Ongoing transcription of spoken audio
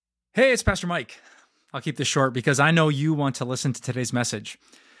Hey, it's Pastor Mike. I'll keep this short because I know you want to listen to today's message.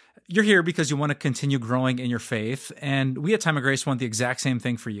 You're here because you want to continue growing in your faith, and we at Time of Grace want the exact same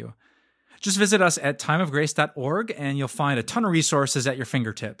thing for you. Just visit us at timeofgrace.org, and you'll find a ton of resources at your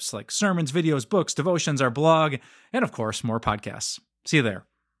fingertips, like sermons, videos, books, devotions, our blog, and of course, more podcasts. See you there.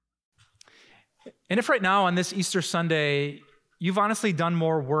 And if right now on this Easter Sunday, you've honestly done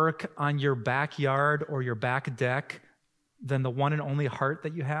more work on your backyard or your back deck than the one and only heart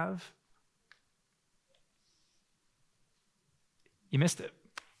that you have, you missed it.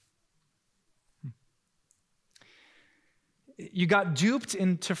 You got duped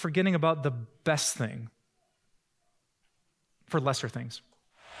into forgetting about the best thing for lesser things.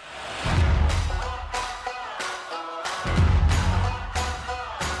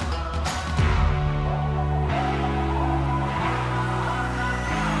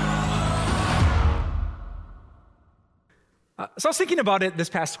 So I was thinking about it this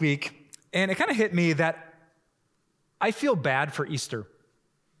past week, and it kind of hit me that I feel bad for Easter.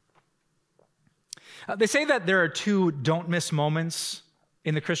 They say that there are two don't miss moments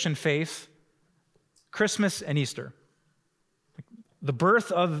in the Christian faith: Christmas and Easter. The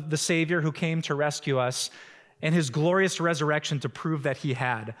birth of the Savior who came to rescue us, and his glorious resurrection to prove that he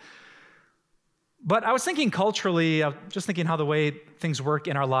had. But I was thinking culturally, just thinking how the way things work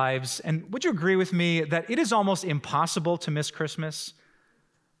in our lives, and would you agree with me that it is almost impossible to miss Christmas,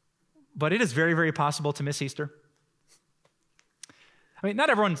 but it is very, very possible to miss Easter? I mean, not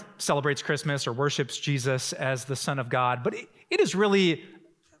everyone celebrates Christmas or worships Jesus as the Son of God, but it is really,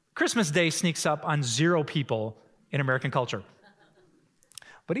 Christmas Day sneaks up on 0 people in American culture.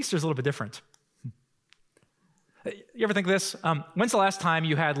 But Easter's a little bit different. You ever think this? When's the last time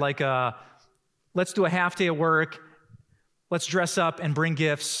you had like a, let's do a half day of work, let's dress up and bring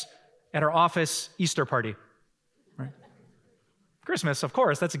gifts at our office Easter party? Right? Christmas, of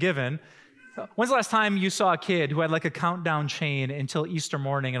course, that's a given. When's the last time you saw a kid who had like a countdown chain until Easter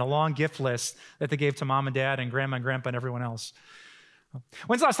morning and a long gift list that they gave to mom and dad and grandma and grandpa and everyone else?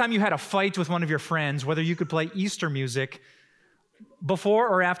 When's the last time you had a fight with one of your friends, whether you could play Easter music before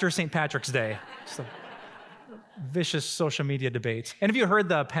or after St. Patrick's Day? It's a vicious social media debate. And have you heard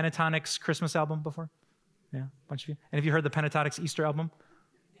the Pentatonics Christmas album before? Yeah, a bunch of you. And have you heard the Pentatonics Easter album?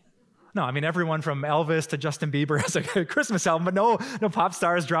 No, I mean, everyone from Elvis to Justin Bieber has a Christmas album, but no pop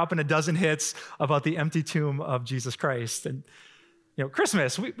stars dropping a dozen hits about the empty tomb of Jesus Christ. And,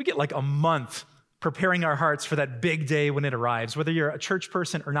 Christmas, we get like a month preparing our hearts for that big day when it arrives. Whether you're a church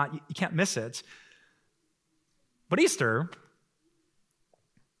person or not, you can't miss it. But Easter,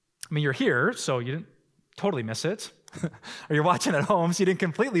 I mean, you're here, so you didn't totally miss it. Or you're watching at home, so you didn't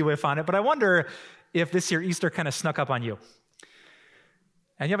completely whiff on it. But I wonder if this year Easter kind of snuck up on you.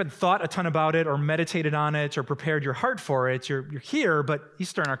 And you haven't thought a ton about it or meditated on it or prepared your heart for it. You're here, but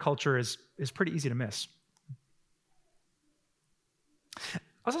Easter in our culture is pretty easy to miss. I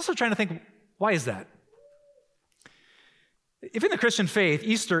was also trying to think, why is that? If in the Christian faith,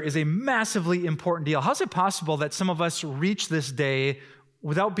 Easter is a massively important deal, how is it possible that some of us reach this day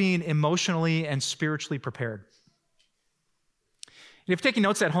without being emotionally and spiritually prepared? If you're taking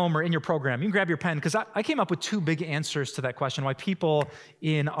notes at home or in your program, you can grab your pen, because I came up with 2 big answers to that question, why people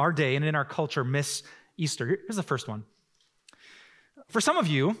in our day and in our culture miss Easter. Here's the first one. For some of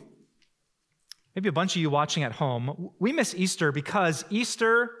you, maybe a bunch of you watching at home, we miss Easter because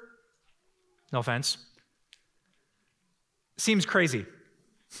Easter, no offense, seems crazy.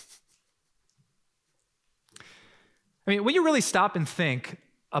 I mean, when you really stop and think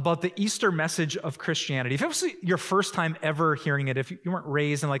about the Easter message of Christianity, if it was your first time ever hearing it, if you weren't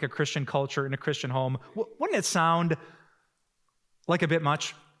raised in like a Christian culture, in a Christian home, wouldn't it sound like a bit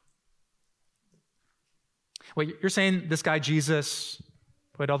much? Wait, you're saying this guy Jesus,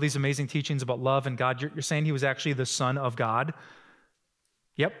 who had all these amazing teachings about love and God, you're saying he was actually the Son of God?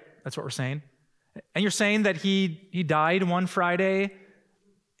 Yep, that's what we're saying. And you're saying that he died one Friday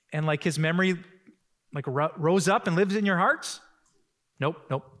and like his memory like rose up and lives in your hearts? Nope,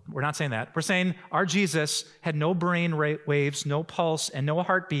 we're not saying that. We're saying our Jesus had no brain waves, no pulse, and no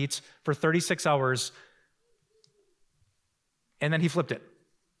heartbeats for 36 hours, and then he flipped it.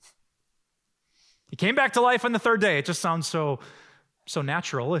 He came back to life on the 3rd day. It just sounds so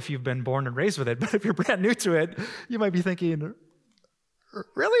natural if you've been born and raised with it, but if you're brand new to it, you might be thinking,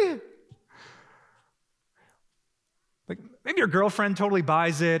 really? Like maybe your girlfriend totally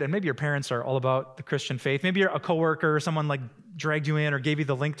buys it, and maybe your parents are all about the Christian faith. Maybe you're a coworker or someone like dragged you in or gave you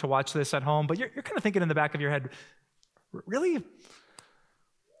the link to watch this at home, but you're kind of thinking in the back of your head, really?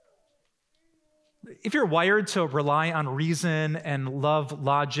 If you're wired to rely on reason and love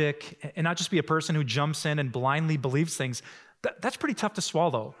logic and not just be a person who jumps in and blindly believes things, that's pretty tough to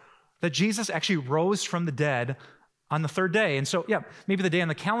swallow. that Jesus actually rose from the dead on the third day. And so, yeah, maybe the day on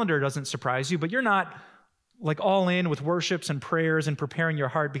the calendar doesn't surprise you, but you're not like all in with worships and prayers and preparing your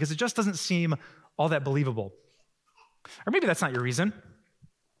heart because it just doesn't seem all that believable. Or maybe that's not your reason.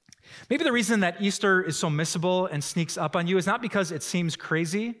 Maybe the reason that Easter is so missable and sneaks up on you is not because it seems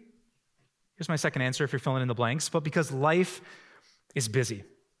crazy. Here's my second answer if you're filling in the blanks, but because life is busy.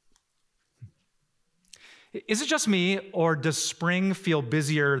 Is it just me, or does spring feel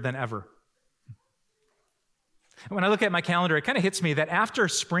busier than ever? When I look at my calendar, it kind of hits me that after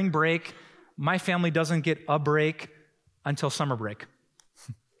spring break, my family doesn't get a break until summer break.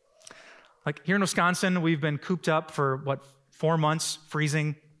 Like here in Wisconsin, we've been cooped up for 4 months,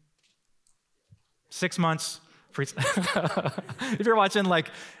 freezing. 6 months, freezing. If you're watching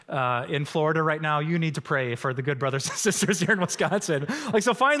in Florida right now, you need to pray for the good brothers and sisters here in Wisconsin.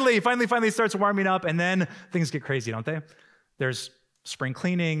 So finally it starts warming up, and then things get crazy, don't they? There's spring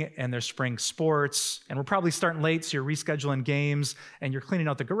cleaning and there's spring sports, and we're probably starting late, so you're rescheduling games, and you're cleaning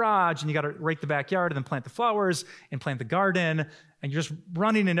out the garage, and you got to rake the backyard and then plant the flowers and plant the garden, and you're just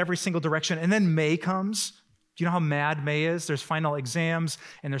running in every single direction. And then May comes. Do you know how mad May is? There's final exams,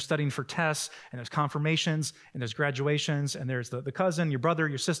 and they're studying for tests, and there's confirmations, and there's graduations, and there's the cousin, your brother,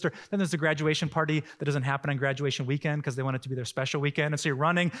 your sister. Then there's the graduation party that doesn't happen on graduation weekend because they want it to be their special weekend. And so you're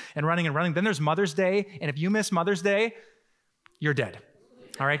running and running and running. Then there's Mother's Day, and if you miss Mother's Day, you're dead.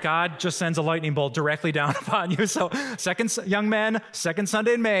 All right, God just sends a lightning bolt directly down upon you. So second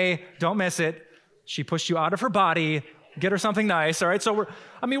Sunday in May, don't miss it. She pushed you out of her body. Get her something nice, all right? So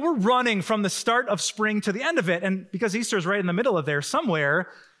we're running from the start of spring to the end of it, and because Easter is right in the middle of there somewhere,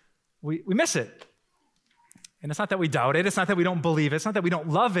 we miss it. And it's not that we doubt it. It's not that we don't believe it. It's not that we don't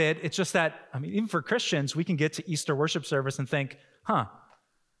love it. It's just that, even for Christians, we can get to Easter worship service and think,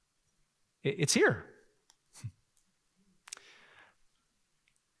 it's here.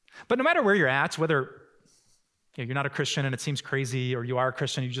 But no matter where you're at, whether you're not a Christian and it seems crazy, or you are a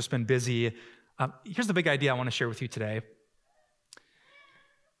Christian, you've just been busy, here's the big idea I want to share with you today.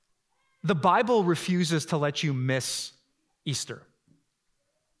 The Bible refuses to let you miss Easter.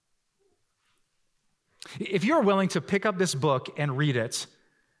 If you're willing to pick up this book and read it,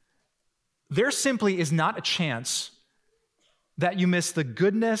 there simply is not a chance that you miss the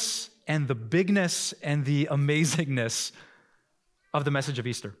goodness and the bigness and the amazingness of the message of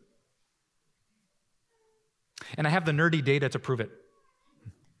Easter. And I have the nerdy data to prove it.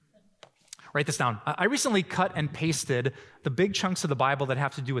 Write this down. I recently cut and pasted the big chunks of the Bible that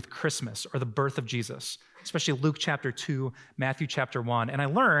have to do with Christmas or the birth of Jesus, especially Luke chapter 2, Matthew chapter 1. And I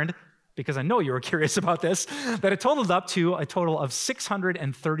learned, because I know you were curious about this, that it totaled up to a total of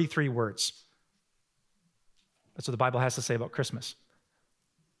 633 words. That's what the Bible has to say about Christmas.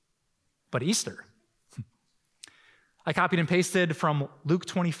 But Easter, I copied and pasted from Luke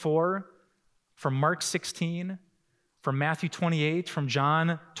 24, from Mark 16, from Matthew 28, from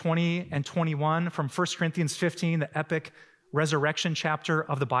John 20 and 21, from 1 Corinthians 15, the epic resurrection chapter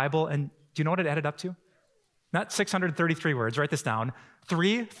of the Bible. And do you know what it added up to? Not 633 words, write this down,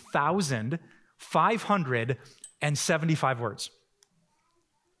 3,575 words.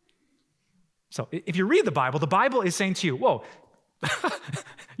 So if you read the Bible is saying to you, whoa,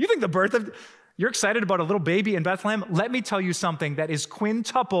 you think you're excited about a little baby in Bethlehem? Let me tell you something that is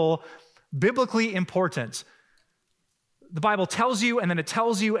quintuple biblically important. The Bible tells you, and then it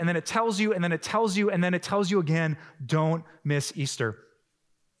tells you, and then it tells you, and then it tells you, and then it tells you again, don't miss Easter.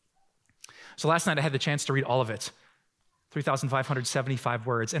 So last night I had the chance to read all of it, 3,575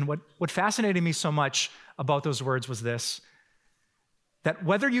 words. And what fascinated me so much about those words was this, that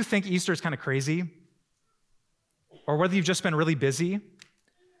whether you think Easter is kind of crazy, or whether you've just been really busy,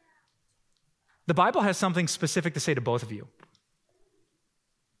 the Bible has something specific to say to both of you.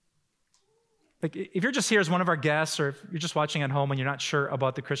 Like, if you're just here as one of our guests, or if you're just watching at home and you're not sure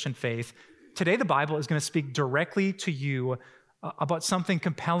about the Christian faith, today the Bible is going to speak directly to you about something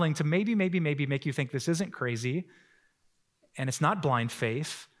compelling to maybe make you think this isn't crazy, and it's not blind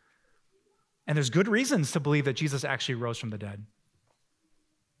faith, and there's good reasons to believe that Jesus actually rose from the dead.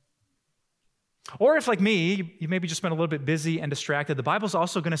 Or if, like me, you maybe just been a little bit busy and distracted, the Bible's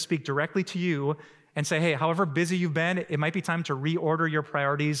also going to speak directly to you and say, hey, however busy you've been, it might be time to reorder your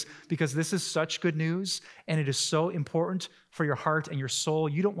priorities, because this is such good news and it is so important for your heart and your soul.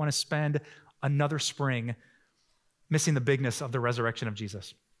 You don't want to spend another spring missing the bigness of the resurrection of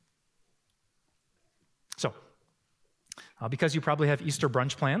Jesus. So, because you probably have Easter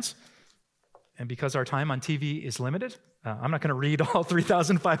brunch plans, and because our time on TV is limited, I'm not going to read all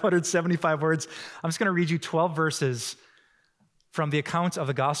 3,575 words. I'm just going to read you 12 verses from the account of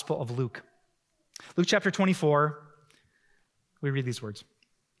the Gospel of Luke. Luke chapter 24, we read these words.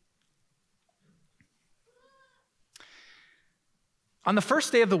 On the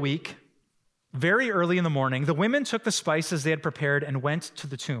first day of the week, very early in the morning, the women took the spices they had prepared and went to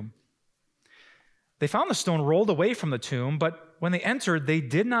the tomb. They found the stone rolled away from the tomb, but when they entered, they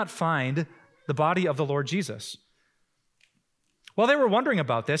did not find the body of the Lord Jesus. While they were wondering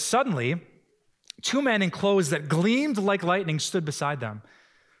about this, suddenly, two men in clothes that gleamed like lightning stood beside them.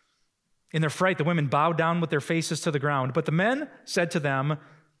 In their fright, the women bowed down with their faces to the ground, but the men said to them,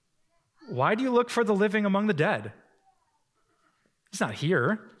 "Why do you look for the living among the dead? He's not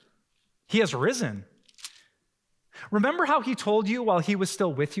here. He has risen. Remember how he told you while he was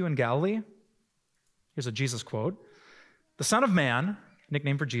still with you in Galilee?" Here's a Jesus quote. "The Son of Man,"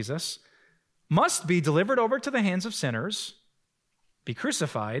 nickname for Jesus, "must be delivered over to the hands of sinners, be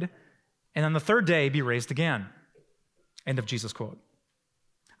crucified, and on the third day be raised again." End of Jesus quote.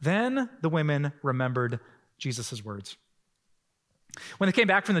 Then the women remembered Jesus' words. When they came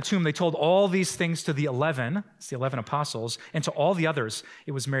back from the tomb, they told all these things to the 11, it's the 11 apostles, and to all the others.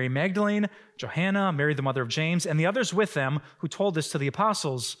 It was Mary Magdalene, Johanna, Mary the mother of James, and the others with them who told this to the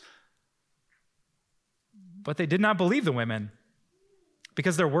apostles. But they did not believe the women,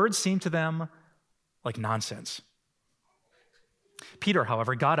 because their words seemed to them like nonsense. Peter,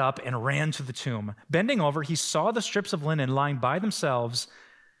 however, got up and ran to the tomb. Bending over, he saw the strips of linen lying by themselves,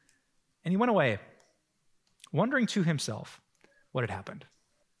 and he went away, wondering to himself what had happened.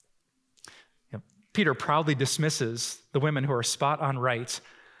 Peter proudly dismisses the women who are spot on right.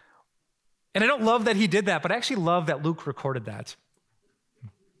 And I don't love that he did that, but I actually love that Luke recorded that.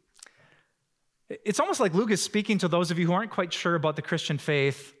 It's almost like Luke is speaking to those of you who aren't quite sure about the Christian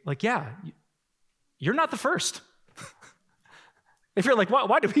faith, like, yeah, you're not the first. If you're like,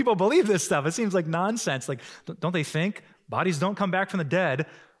 why do people believe this stuff? It seems like nonsense. Like, don't they think bodies don't come back from the dead?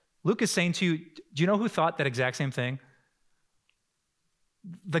 Luke is saying to you, do you know who thought that exact same thing?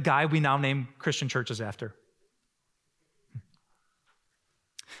 The guy we now name Christian churches after.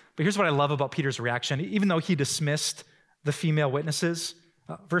 But here's what I love about Peter's reaction. Even though he dismissed the female witnesses,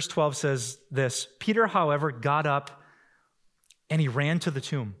 verse 12 says this: Peter, however, got up and he ran to the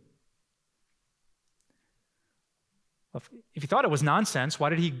tomb. If he thought it was nonsense, why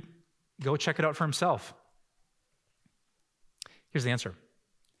did he go check it out for himself? Here's the answer.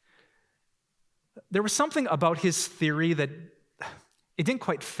 There was something about his theory that it didn't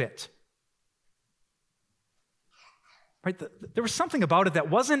quite fit. Right? There was something about it that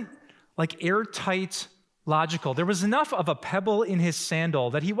wasn't like airtight, logical. There was enough of a pebble in his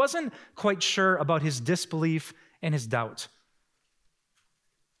sandal that he wasn't quite sure about his disbelief and his doubt.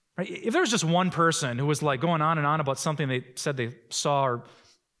 Right? If there was just one person who was like going on and on about something they said they saw or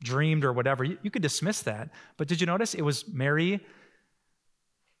dreamed or whatever, you could dismiss that. But did you notice it was Mary,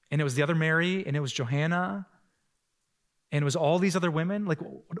 and it was the other Mary, and it was Johanna, and it was all these other women? Like,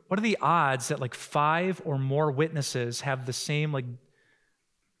 what are the odds that like 5 or more witnesses have the same like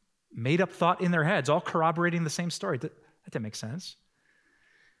made-up thought in their heads, all corroborating the same story? That didn't make sense.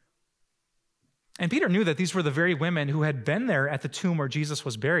 And Peter knew that these were the very women who had been there at the tomb where Jesus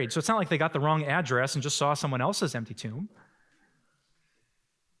was buried. So it's not like they got the wrong address and just saw someone else's empty tomb.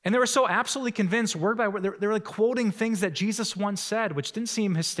 And they were so absolutely convinced, word by word, they were like quoting things that Jesus once said, which didn't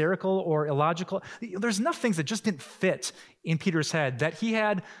seem hysterical or illogical. There's enough things that just didn't fit in Peter's head that he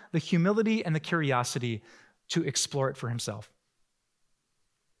had the humility and the curiosity to explore it for himself.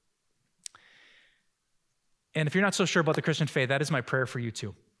 And if you're not so sure about the Christian faith, that is my prayer for you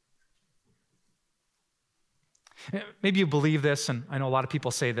too. Maybe you believe this, and I know a lot of people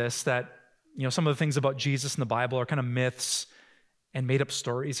say this, that some of the things about Jesus in the Bible are kind of myths and made-up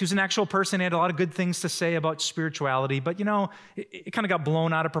stories. He was an actual person. He had a lot of good things to say about spirituality, but it kind of got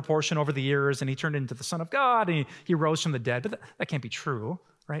blown out of proportion over the years, and he turned into the Son of God, and he rose from the dead. But that can't be true,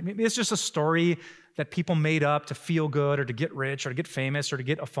 right? Maybe it's just a story that people made up to feel good or to get rich or to get famous or to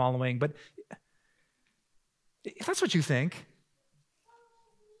get a following. But if that's what you think,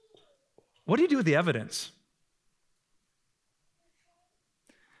 what do you do with the evidence?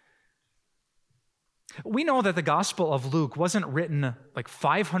 We know that the Gospel of Luke wasn't written like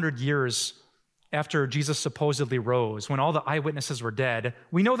 500 years after Jesus supposedly rose, when all the eyewitnesses were dead.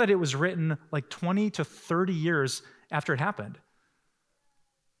 We know that it was written like 20 to 30 years after it happened.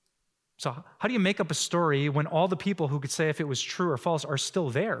 So how do you make up a story when all the people who could say if it was true or false are still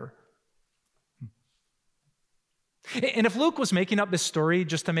there? And if Luke was making up this story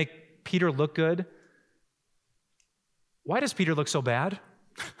just to make Peter look good, why does Peter look so bad?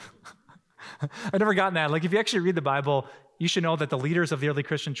 I've never gotten that. Like, if you actually read the Bible, you should know that the leaders of the early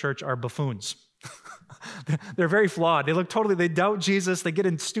Christian church are buffoons. They're very flawed. They doubt Jesus. They get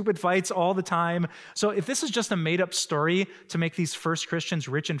in stupid fights all the time. So if this is just a made-up story to make these first Christians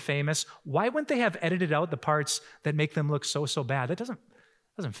rich and famous, why wouldn't they have edited out the parts that make them look so bad? That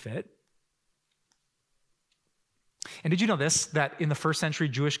doesn't fit. And did you know this, that in the first century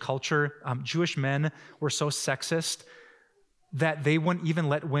Jewish culture, Jewish men were so sexist that they wouldn't even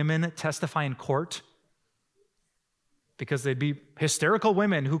let women testify in court because they'd be hysterical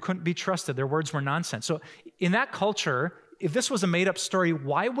women who couldn't be trusted. Their words were nonsense. So in that culture, if this was a made-up story,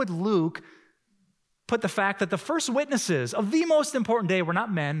 why would Luke put the fact that the first witnesses of the most important day were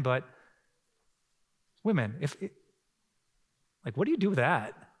not men, but women? What do you do with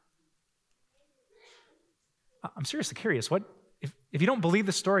that? I'm seriously curious. If you don't believe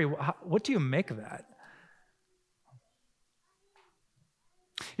the story, what do you make of that?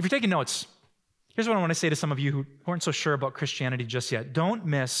 If you're taking notes, here's what I want to say to some of you who aren't so sure about Christianity just yet. Don't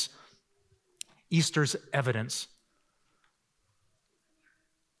miss Easter's evidence.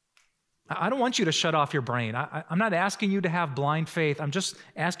 I don't want you to shut off your brain. I'm not asking you to have blind faith. I'm just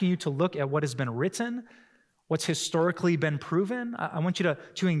asking you to look at what has been written, what's historically been proven. I want you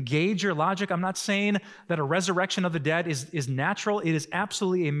to engage your logic. I'm not saying that a resurrection of the dead is natural. It is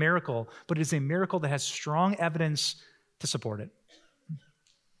absolutely a miracle, but it is a miracle that has strong evidence to support it.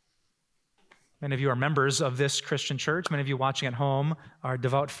 Many of you are members of this Christian church. Many of you watching at home are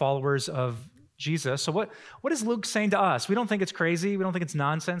devout followers of Jesus. So what is Luke saying to us? We don't think it's crazy. We don't think it's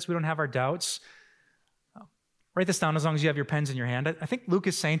nonsense. We don't have our doubts. Write this down as long as you have your pens in your hand. I think Luke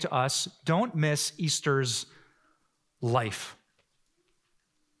is saying to us, don't miss Easter's life.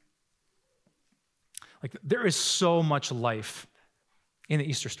 There is so much life in the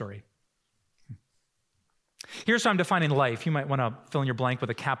Easter story. Here's how I'm defining life. You might want to fill in your blank with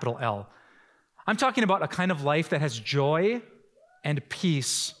a capital L. I'm talking about a kind of life that has joy and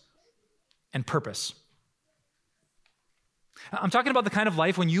peace and purpose. I'm talking about the kind of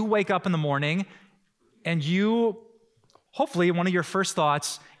life when you wake up in the morning and hopefully one of your first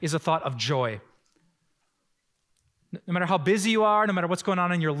thoughts is a thought of joy. No matter how busy you are, no matter what's going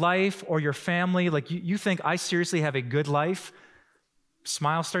on in your life or your family, you think, I seriously have a good life.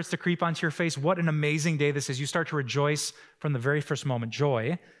 Smile starts to creep onto your face. What an amazing day this is. You start to rejoice from the very first moment,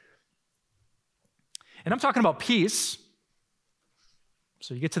 joy. And I'm talking about peace.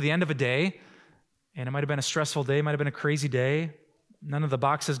 So you get to the end of a day, and it might have been a stressful day, might have been a crazy day. None of the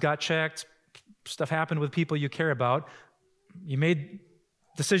boxes got checked. Stuff happened with people you care about. You made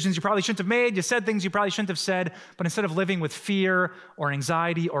decisions you probably shouldn't have made. You said things you probably shouldn't have said. But instead of living with fear or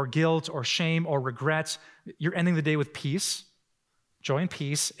anxiety or guilt or shame or regret, you're ending the day with peace, joy and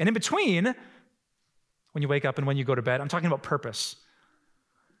peace. And in between, when you wake up and when you go to bed, I'm talking about purpose,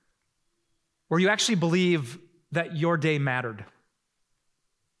 where you actually believe that your day mattered.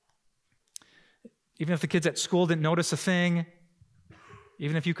 Even if the kids at school didn't notice a thing,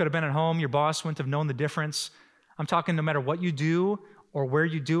 even if you could have been at home, your boss wouldn't have known the difference. I'm talking no matter what you do or where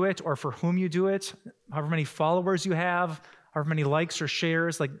you do it or for whom you do it, however many followers you have, however many likes or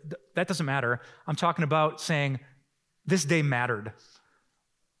shares, that doesn't matter. I'm talking about saying, this day mattered.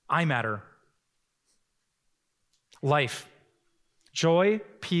 I matter. Life, joy,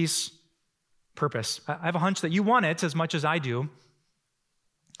 peace, purpose. I have a hunch that you want it as much as I do.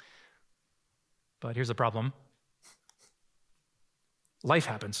 But here's the problem. Life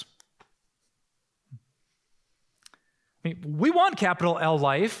happens. We want capital L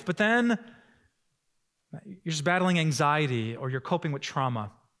life, but then you're just battling anxiety or you're coping with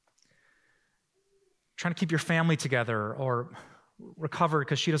trauma. Trying to keep your family together or recover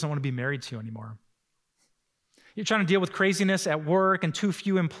because she doesn't want to be married to you anymore. You're trying to deal with craziness at work and too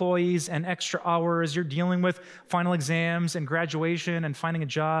few employees and extra hours. You're dealing with final exams and graduation and finding a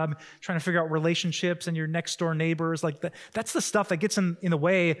job, trying to figure out relationships and your next door neighbors. That's the stuff that gets in the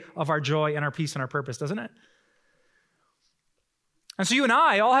way of our joy and our peace and our purpose, doesn't it? And so you and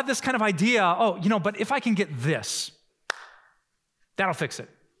I all have this kind of idea, but if I can get this, that'll fix it.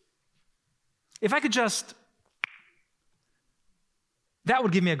 If I could that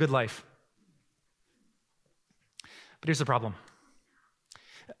would give me a good life. But here's the problem.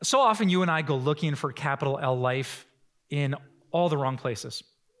 So often you and I go looking for capital L life in all the wrong places.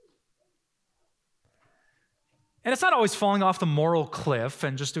 And it's not always falling off the moral cliff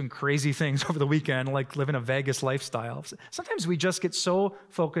and just doing crazy things over the weekend, like living a Vegas lifestyle. Sometimes we just get so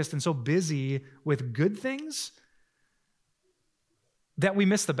focused and so busy with good things that we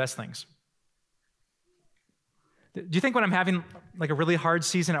miss the best things. Do you think when I'm having a really hard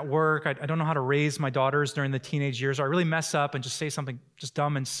season at work, I don't know how to raise my daughters during the teenage years, or I really mess up and just say something just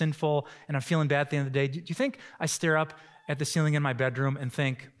dumb and sinful, and I'm feeling bad at the end of the day, do you think I stare up at the ceiling in my bedroom and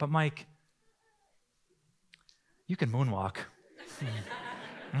think, but Mike, you can moonwalk.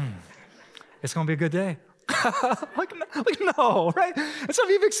 It's going to be a good day. like, no, right? And some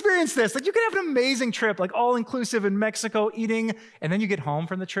of you have experienced this. Like, you can have an amazing trip, like all-inclusive in Mexico, eating, and then you get home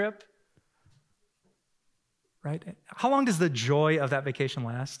from the trip, right? How long does the joy of that vacation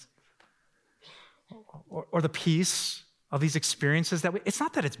last? Or the peace of these experiences that it's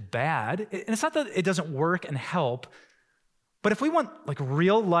not that it's bad, and it's not that it doesn't work and help, but if we want like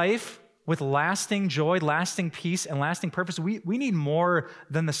real life with lasting joy, lasting peace, and lasting purpose, we need more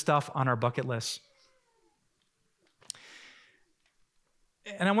than the stuff on our bucket list.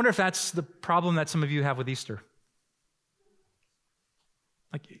 And I wonder if that's the problem that some of you have with Easter.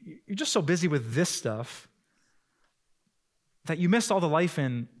 Like, you're just so busy with this stuff that you missed all the life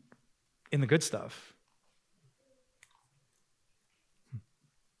in the good stuff.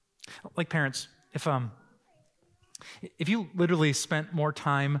 Like parents, if you literally spent more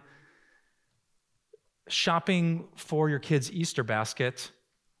time shopping for your kids' Easter basket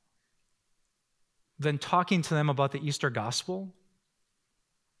than talking to them about the Easter gospel,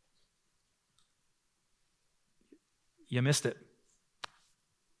 you missed it.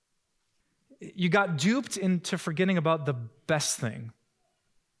 You got duped into forgetting about the best thing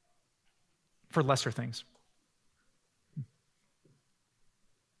for lesser things.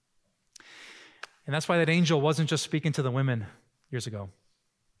 And that's why that angel wasn't just speaking to the women years ago.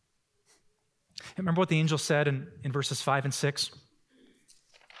 Remember what the angel said in verses 5 and 6?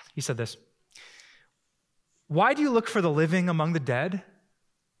 He said this: "Why do you look for the living among the dead?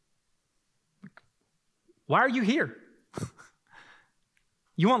 Why are you here?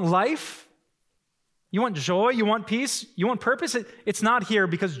 You want life? You want joy? You want peace? You want purpose? It's not here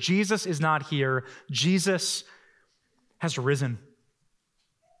because Jesus is not here. Jesus has risen."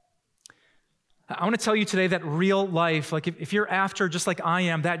 I want to tell you today that real life, like if you're after, just like I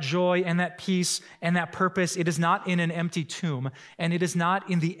am, that joy and that peace and that purpose, it is not in an empty tomb, and it is not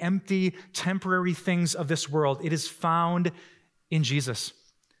in the empty, temporary things of this world. It is found in Jesus.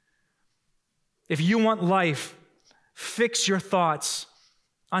 If you want life, fix your thoughts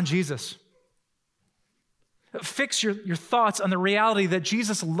on Jesus. Fix your thoughts on the reality that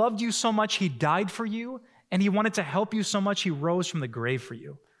Jesus loved you so much, he died for you, and he wanted to help you so much, he rose from the grave for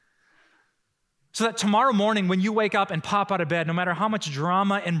you. So that tomorrow morning when you wake up and pop out of bed, no matter how much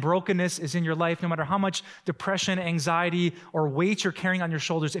drama and brokenness is in your life, no matter how much depression, anxiety, or weight you're carrying on your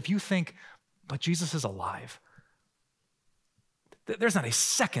shoulders, if you think, but Jesus is alive, there's not a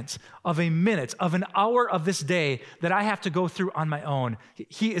second of a minute of an hour of this day that I have to go through on my own.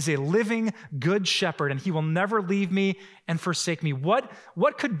 He is a living good shepherd, and he will never leave me and forsake me. What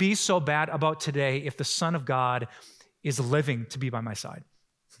could be so bad about today if the Son of God is living to be by my side?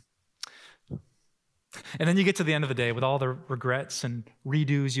 And then you get to the end of the day with all the regrets and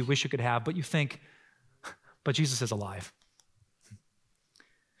redos you wish you could have, but you think, but Jesus is alive.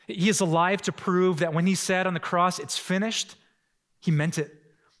 He is alive to prove that when he said on the cross, it's finished, he meant it,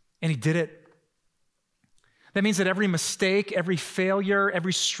 and he did it. That means that every mistake, every failure,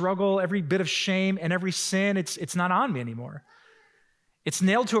 every struggle, every bit of shame, and every sin, it's not on me anymore. It's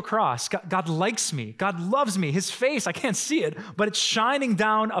nailed to a cross. God likes me. God loves me. His face, I can't see it, but it's shining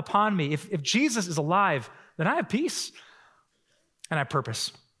down upon me. If Jesus is alive, then I have peace and I have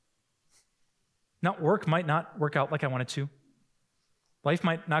purpose. Now, work might not work out like I wanted to. Life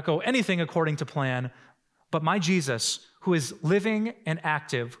might not go anything according to plan, but my Jesus, who is living and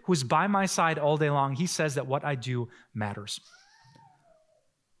active, who is by my side all day long, he says that what I do matters.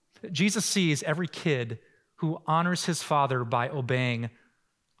 Jesus sees every kid who honors his father by obeying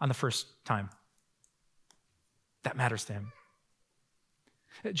on the first time. That matters to him.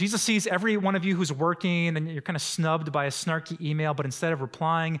 Jesus sees every one of you who's working and you're kind of snubbed by a snarky email, but instead of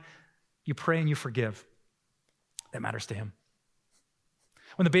replying, you pray and you forgive. That matters to him.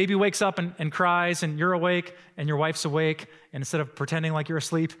 When the baby wakes up and cries and you're awake and your wife's awake, and instead of pretending like you're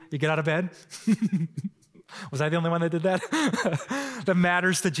asleep, you get out of bed. Was I the only one that did that? That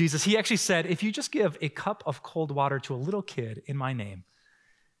matters to Jesus. He actually said, if you just give a cup of cold water to a little kid in my name,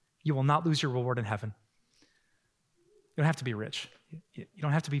 you will not lose your reward in heaven. You don't have to be rich. You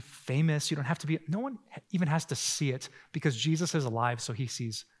don't have to be famous. You don't have to be, no one even has to see it because Jesus is alive, so he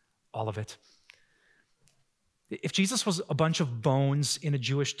sees all of it. If Jesus was a bunch of bones in a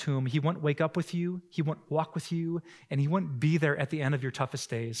Jewish tomb, he wouldn't wake up with you, he wouldn't walk with you, and he wouldn't be there at the end of your toughest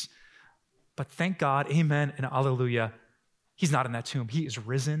days. But thank God, amen, and alleluia, he's not in that tomb. He is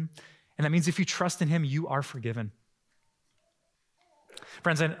risen. And that means if you trust in him, you are forgiven.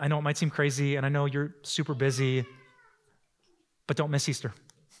 Friends, I know it might seem crazy, and I know you're super busy, but don't miss Easter.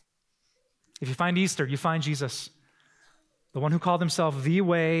 If you find Easter, you find Jesus, the one who called himself the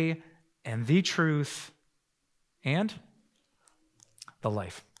way and the truth and the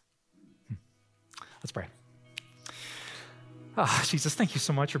life. Let's pray. Jesus, thank you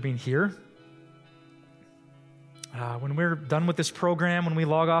so much for being here. When we're done with this program, when we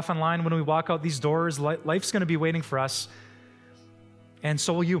log off online, when we walk out these doors, life's going to be waiting for us, and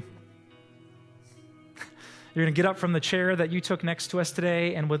so will you. You're going to get up from the chair that you took next to us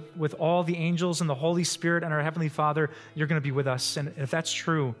today, and with all the angels and the Holy Spirit and our Heavenly Father, you're going to be with us. And if that's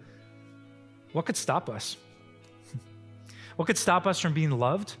true, what could stop us? What could stop us from being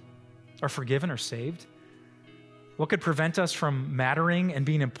loved or forgiven or saved? What could prevent us from mattering and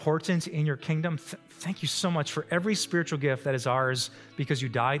being important in your kingdom? Thank you so much for every spiritual gift that is ours because you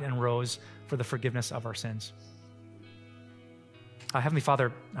died and rose for the forgiveness of our sins. Heavenly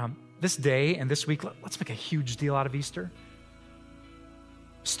Father, this day and this week, let's make a huge deal out of Easter.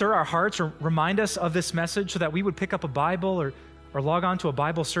 Stir our hearts or remind us of this message so that we would pick up a Bible or log on to a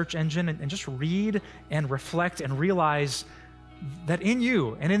Bible search engine and just read and reflect and realize that in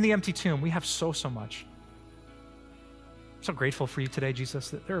you and in the empty tomb, we have so much. I'm so grateful for you today, Jesus,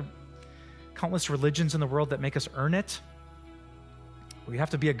 that there are countless religions in the world that make us earn it. We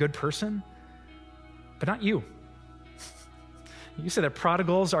have to be a good person, but not you. You say that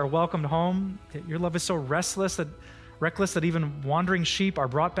prodigals are welcomed home. Your love is so reckless that even wandering sheep are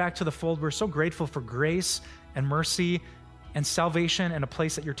brought back to the fold. We're so grateful for grace and mercy and salvation and a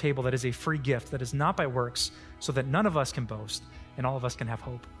place at your table that is a free gift, that is not by works, so that none of us can boast and all of us can have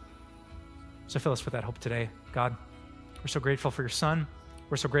hope. So fill us with that hope today, God. We're so grateful for your Son.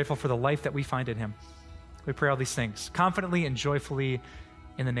 We're so grateful for the life that we find in him. We pray all these things confidently and joyfully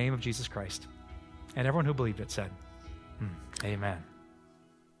in the name of Jesus Christ. And everyone who believed it said, Amen.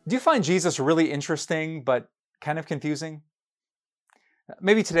 Do you find Jesus really interesting, but kind of confusing?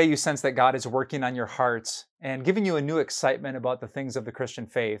 Maybe today you sense that God is working on your heart and giving you a new excitement about the things of the Christian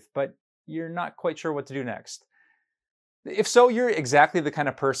faith, but you're not quite sure what to do next. If so, you're exactly the kind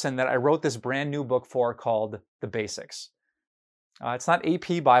of person that I wrote this brand new book for called The Basics. It's not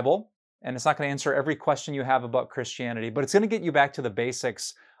AP Bible, and it's not going to answer every question you have about Christianity, but it's going to get you back to the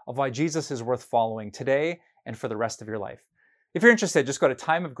basics of why Jesus is worth following today and for the rest of your life. If you're interested, just go to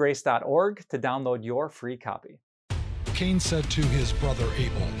timeofgrace.org to download your free copy. Cain said to his brother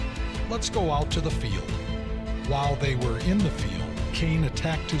Abel, "Let's go out to the field." While they were in the field, Cain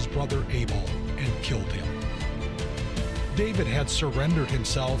attacked his brother Abel and killed him. David had surrendered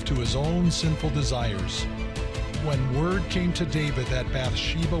himself to his own sinful desires. When word came to David that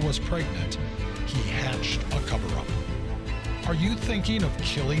Bathsheba was pregnant, he hatched a cover-up. "Are you thinking of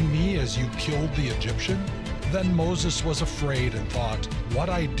killing me as you killed the Egyptian?" Then Moses was afraid and thought, "What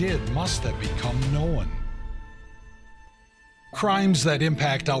I did must have become known." Crimes that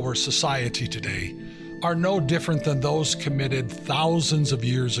impact our society today are no different than those committed thousands of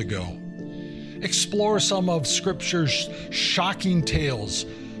years ago. Explore some of Scripture's shocking tales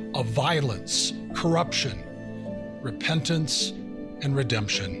of violence, corruption, repentance, and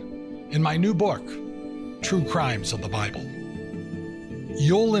redemption in my new book, True Crimes of the Bible.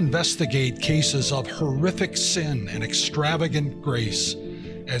 You'll investigate cases of horrific sin and extravagant grace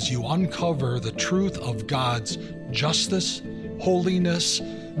as you uncover the truth of God's justice, holiness,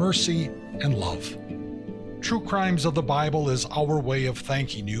 mercy, and love. True Crimes of the Bible is our way of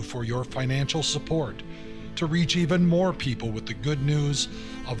thanking you for your financial support to reach even more people with the good news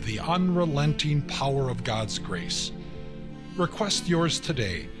of the unrelenting power of God's grace. Request yours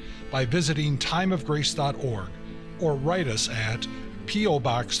today by visiting timeofgrace.org or write us at P.O.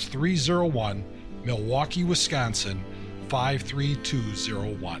 Box 301, Milwaukee, Wisconsin,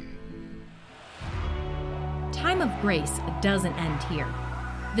 53201. Time of Grace doesn't end here.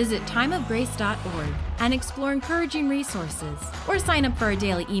 Visit timeofgrace.org and explore encouraging resources, or sign up for our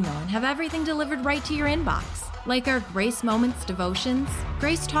daily email and have everything delivered right to your inbox, like our Grace Moments devotions,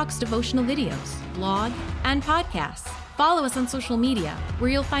 Grace Talks devotional videos, blog, and podcasts. Follow us on social media,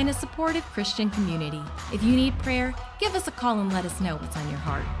 where you'll find a supportive Christian community. If you need prayer, give us a call and let us know what's on your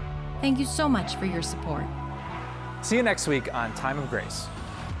heart. Thank you so much for your support. See you next week on Time of Grace.